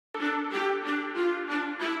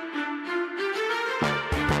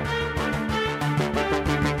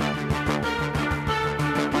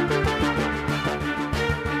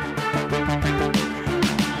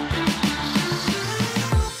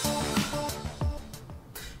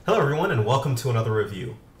Hello everyone and welcome to another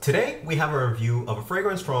review. Today we have a review of a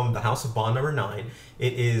fragrance from the house of Bond Number 9.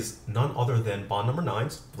 It is none other than Bond Number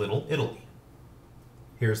 9's Little Italy.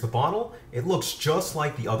 Here's the bottle. It looks just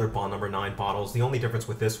like the other Bond Number 9 bottles. The only difference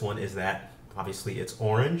with this one is that obviously it's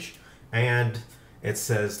orange and it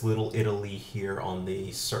says Little Italy here on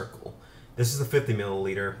the circle. This is a 50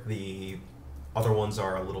 milliliter. The other ones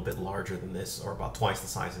are a little bit larger than this, or about twice the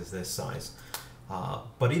size as this size.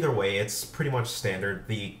 But either way, it's pretty much standard.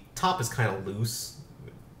 The top is kind of loose.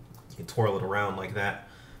 You can twirl it around like that.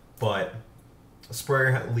 But the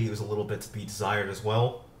sprayer leaves a little bit to be desired as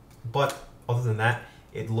well. But other than that,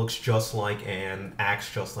 it looks just like and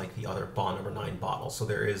acts just like the other Bond Number 9 bottle. So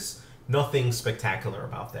there is nothing spectacular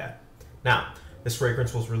about that. Now, this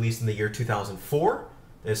fragrance was released in the year 2004.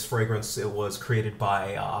 This fragrance, it was created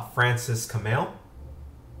by Francis Kamel.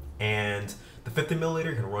 And the 50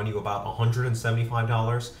 milliliter can run you about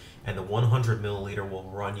 $175, and the 100 milliliter will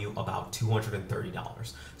run you about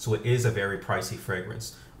 $230. So it is a very pricey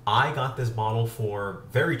fragrance. I got this bottle for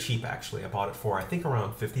very cheap, actually. I bought it for, I think,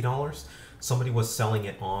 around $50. Somebody was selling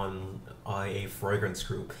it on a fragrance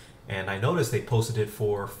group, and I noticed they posted it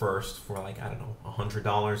for like, I don't know,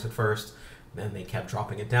 $100 at first. Then they kept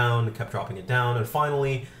dropping it down, and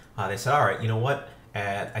finally they said, all right, you know what?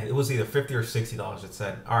 It was either $50 or $60. It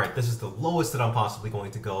said, all right, this is the lowest that I'm possibly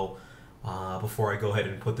going to go before I go ahead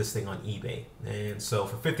and put this thing on eBay. And so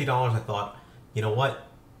for $50, I thought, you know what?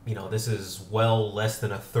 You know, this is well less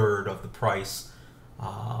than a third of the price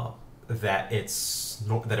that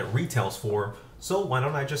it retails for. So why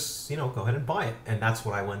don't I just, you know, go ahead and buy it? And that's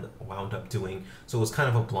what I wound up doing. So it was kind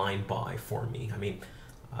of a blind buy for me. I mean,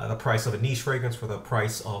 the price of a niche fragrance for the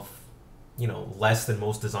price of, you know, less than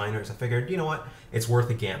most designers. I figured, you know what, it's worth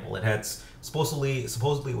a gamble. It had supposedly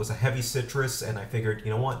it was a heavy citrus, and I figured, you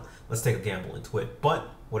know what, let's take a gamble into it. But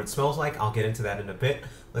what it smells like, I'll get into that in a bit.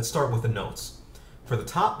 Let's start with the notes. For the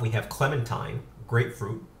top, we have clementine,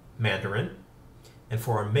 grapefruit, mandarin, and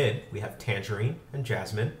for our mid, we have tangerine and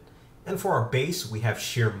jasmine, and for our base, we have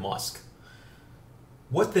sheer musk.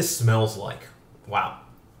 What this smells like, wow.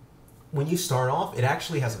 When you start off, it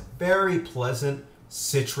actually has a very pleasant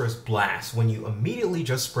citrus blast when you immediately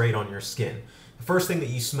just spray it on your skin. The first thing that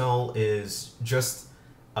you smell is just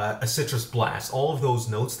a citrus blast. All of those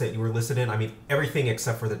notes that you were listed in, I mean, everything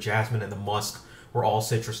except for the jasmine and the musk were all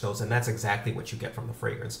citrus notes, and that's exactly what you get from the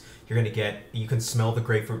fragrance. You can smell the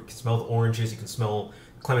grapefruit, you can smell the oranges, you can smell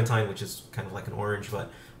clementine, which is kind of like an orange, but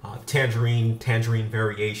tangerine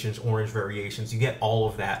variations, orange variations. You get all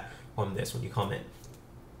of that on this when you come in.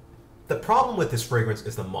 The problem with this fragrance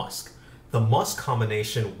is the musk. The musk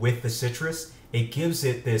combination with the citrus, it gives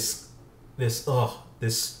it this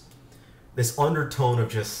undertone of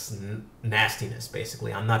just nastiness,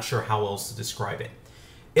 basically. I'm not sure how else to describe it.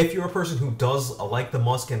 If you're a person who does like the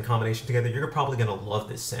musk and combination together, you're probably going to love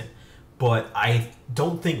this scent. But I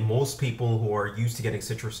don't think most people who are used to getting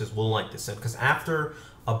citruses will like this scent, because after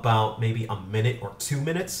about maybe a minute or 2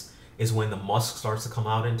 minutes is when the musk starts to come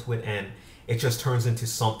out into it, and it just turns into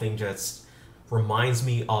something just reminds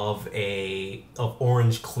me of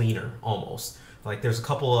orange cleaner almost. Like there's a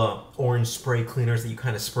couple of orange spray cleaners that you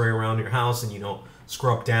kind of spray around your house and, you know,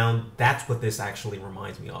 scrub down. That's what this actually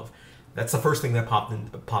reminds me of. That's the first thing that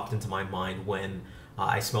popped into my mind when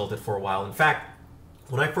I smelled it for a while. In fact,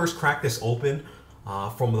 when I first cracked this open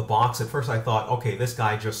from the box, at first I thought, okay, this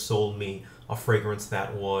guy just sold me a fragrance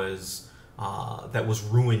that was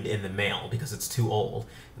ruined in the mail because it's too old.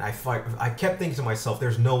 And I kept thinking to myself,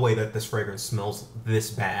 there's no way that this fragrance smells this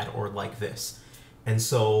bad or like this. And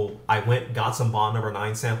so I got some Bond Number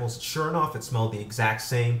 9 samples. Sure enough, it smelled the exact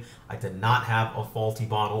same. I did not have a faulty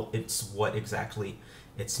bottle. It's what exactly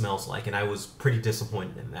it smells like, and I was pretty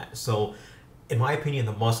disappointed in that. So in my opinion,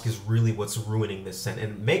 the musk is really what's ruining this scent.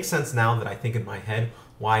 And it makes sense now that I think in my head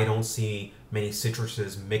why I don't see many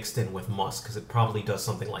citruses mixed in with musk, because it probably does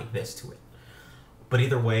something like this to it. But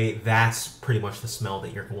either way, that's pretty much the smell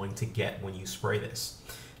that you're going to get when you spray this.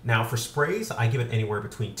 Now for sprays, I give it anywhere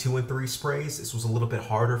between 2 and 3 sprays. This was a little bit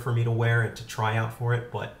harder for me to wear and to try out for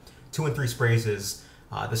it, but 2 and 3 sprays is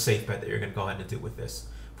the safe bet that you're going to go ahead and do with this.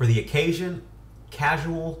 For the occasion,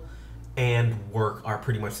 casual and work are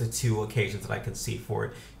pretty much the 2 occasions that I can see for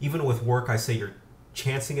it. Even with work, I say you're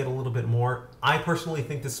chancing it a little bit more. I personally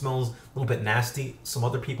think this smells a little bit nasty. Some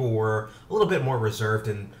other people were a little bit more reserved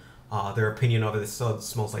in their opinion of it. It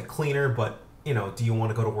smells like cleaner, but, you know, do you want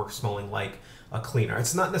to go to work smelling like a cleaner?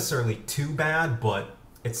 It's not necessarily too bad, but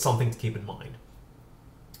it's something to keep in mind.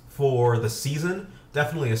 For the season,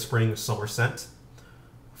 definitely a spring summer scent.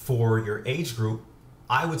 For your age group,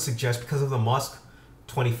 I would suggest, because of the musk,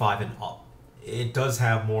 25 and up. it does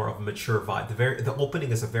have more of a mature vibe. The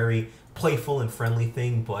opening is a very playful and friendly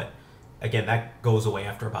thing, but again, that goes away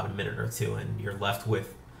after about a minute or two, and you're left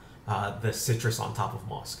with the citrus on top of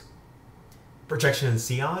musk. Projection and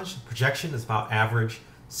sillage. Projection is about average.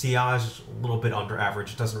 Sillage, a little bit under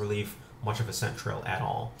average. It doesn't relieve much of a scent trail at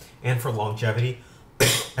all. And for longevity,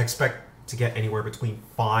 expect to get anywhere between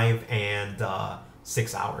 5 and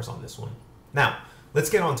 6 hours on this one. Now, let's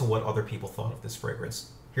get on to what other people thought of this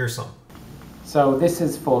fragrance. Here's some. So this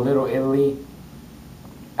is for Little Italy.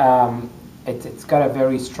 It's got a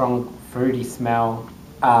very strong fruity smell.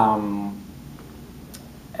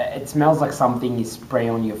 It smells like something you spray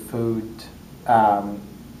on your food.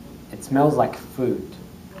 It smells like food.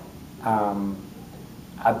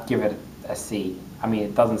 I'd give it a C. I mean,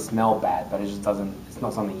 it doesn't smell bad, but it just doesn't, it's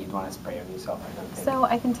not something you'd want to spray on yourself, I don't think. So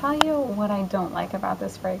I can tell you what I don't like about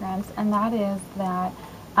this fragrance, and that is that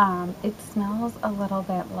it smells a little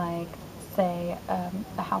bit like, say,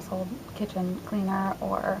 a household kitchen cleaner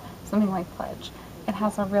or something like Pledge. It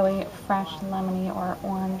has a really fresh, lemony or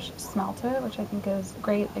orange smell to it, which I think is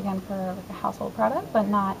great, again, for like a household product, but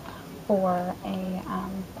not for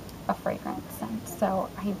a fragrance scent. So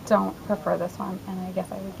I don't prefer this one, and I guess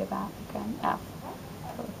I would give that like an F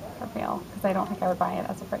for real, because I don't think I would buy it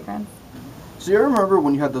as a fragrance. So you ever remember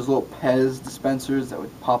when you had those little Pez dispensers that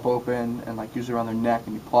would pop open and like use it around their neck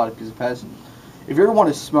and you pull out a piece of Pez? If you ever want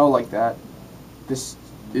to smell like that, this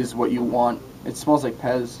is what you want. It smells like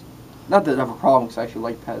Pez. Not that I have a problem because I actually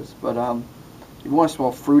like Pez, but if you want to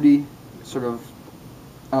smell fruity, sort of,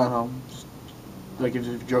 I don't know, just like if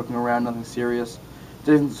you're joking around, nothing serious, it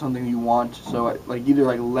isn't something you want. So like either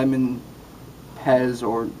like lemon Pez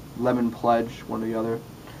or lemon Pledge, one or the other,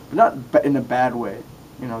 but not in a bad way.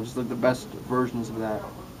 You know, just like the best versions of that.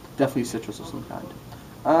 Definitely citrus of some kind.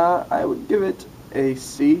 I would give it a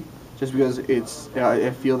C, just because it's, I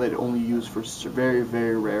feel that it only used for very,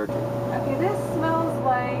 very rare occasions. Okay, this smells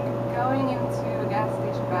like going into a gas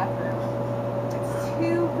station bathroom. It's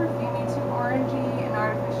too perfumey, too orangey and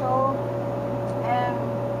artificial, and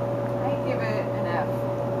I give it an F.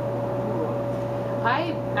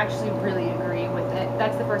 I actually really agree with it.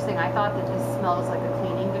 That's the first thing I thought, that this smells like a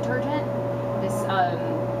cleaning detergent. This,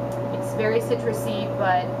 it's very citrusy,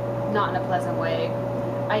 but not in a pleasant way.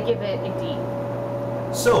 I give it a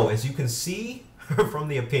D. So, as you can see from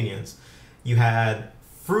the opinions, you had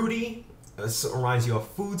fruity, reminds you of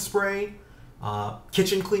food spray,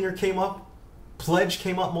 kitchen cleaner came up, Pledge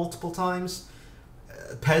came up multiple times,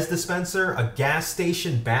 Pez dispenser, a gas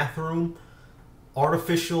station bathroom,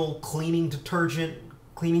 artificial cleaning detergent,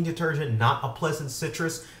 not a pleasant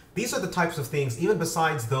citrus. These are the types of things, even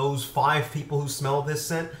besides those 5 people who smelled this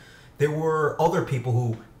scent, there were other people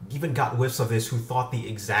who even got whiffs of this who thought the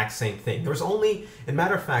exact same thing. There was only, in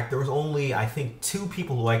matter of fact, there was only, I think, 2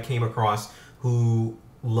 people who I came across who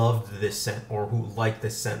loved this scent or who liked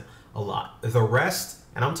this scent a lot. The rest,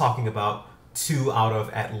 and I'm talking about 2 out of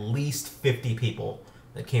at least 50 people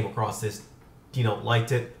that came across this,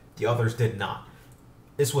 liked it. The others did not.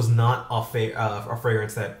 This was not a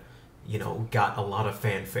fragrance that, got a lot of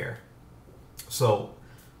fanfare. So,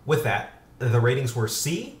 with that, the ratings were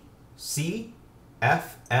C,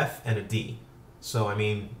 F, and a D. So, I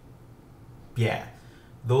mean, yeah,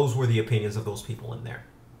 those were the opinions of those people in there.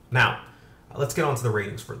 Now, let's get on to the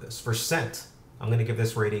ratings for this. For scent, I'm going to give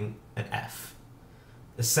this rating an F.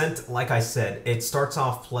 The scent, like I said, it starts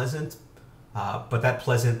off pleasant, but that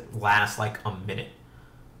pleasant lasts like a minute.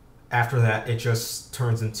 After that, it just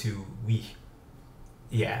turns into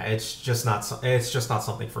yeah, it's just not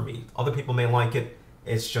something for me. Other people may like it.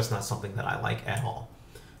 It's just not something that I like at all.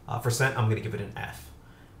 For scent, I'm going to give it an F.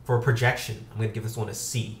 For projection, I'm going to give this one a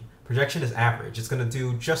C. Projection is average. It's going to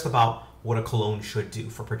do just about what a cologne should do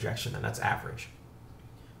for projection, and that's average.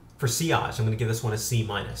 For sillage, I'm going to give this one a C-.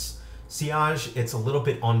 Sillage, it's a little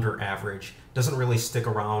bit under average. Doesn't really stick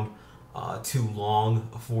around too long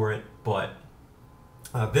for it, but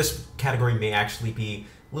this category may actually be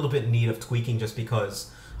a little bit in need of tweaking, just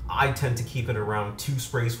because I tend to keep it around 2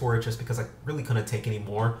 sprays for it, just because I really couldn't take any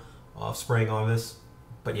more of spraying on this.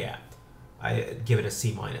 But yeah, I give it a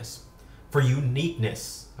C-. For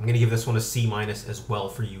uniqueness, I'm going to give this one a C- as well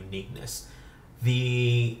for uniqueness.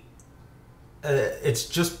 It's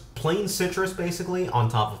just plain citrus, basically, on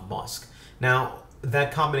top of musk. Now,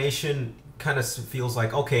 that combination kind of feels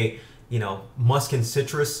like, okay, musk and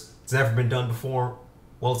citrus, it's never been done before.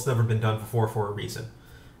 Well, it's never been done before for a reason.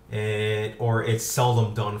 Or it's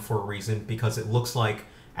seldom done for a reason, because it looks like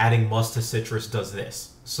adding musk to citrus does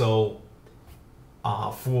this. So,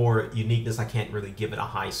 for uniqueness, I can't really give it a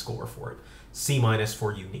high score for it. C-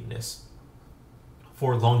 for uniqueness.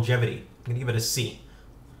 For longevity, I'm going to give it a C.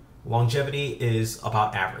 Longevity is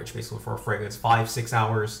about average, basically, for a fragrance. 5-6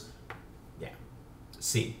 hours. Yeah.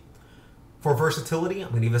 C. For versatility, I'm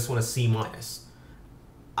going to give this one a C minus.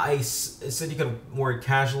 I said you could wear it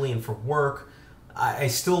casually and for work. I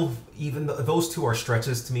still, even though those two are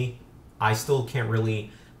stretches to me, I still can't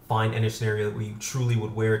really find any scenario where you truly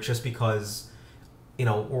would wear it, just because, you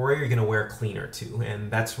know, where you're going to wear cleaner to,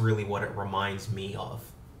 and that's really what it reminds me of.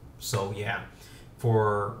 So yeah,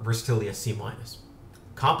 for versatility, a C minus.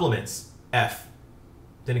 Compliments, F.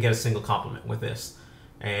 Didn't get a single compliment with this.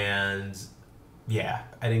 And yeah,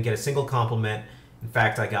 I didn't get a single compliment. In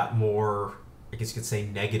fact, I got more, I guess you could say,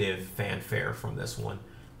 negative fanfare from this one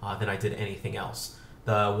than I did anything else.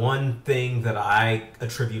 The one thing that I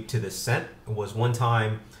attribute to this scent was one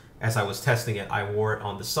time as I was testing it, I wore it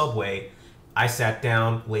on the subway. I sat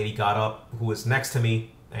down, lady got up who was next to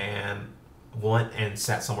me and went and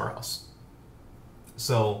sat somewhere else.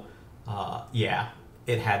 So yeah,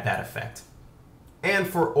 it had that effect. And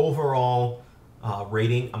for overall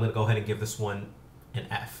rating, I'm going to go ahead and give this one an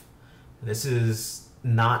F. This is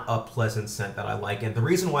not a pleasant scent that I like. And the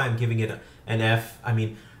reason why I'm giving it an F, I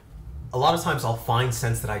mean, a lot of times I'll find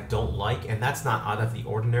scents that I don't like, and that's not out of the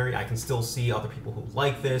ordinary. I can still see other people who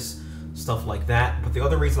like this, stuff like that. But the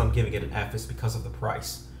other reason I'm giving it an F is because of the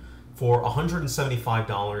price. For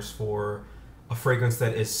 $175 for a fragrance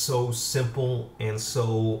that is so simple and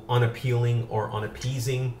so unappealing or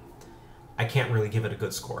unappeasing, I can't really give it a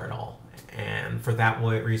good score at all. And for that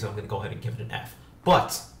reason, I'm going to go ahead and give it an F.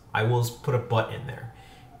 But I will put a but in there.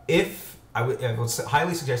 If I would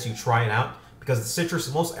highly suggest you try it out, because the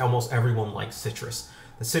citrus, almost everyone likes citrus.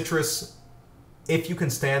 The citrus, if you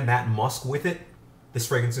can stand that musk with it, this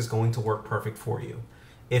fragrance is going to work perfect for you.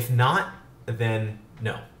 If not, then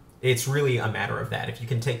no. It's really a matter of that. If you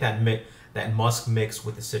can take that musk mix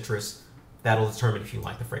with the citrus, that'll determine if you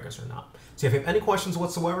like the fragrance or not. So if you have any questions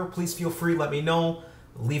whatsoever, please feel free, let me know.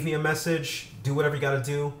 Leave me a message. Do whatever you got to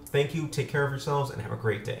do. Thank you. Take care of yourselves and have a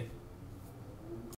great day.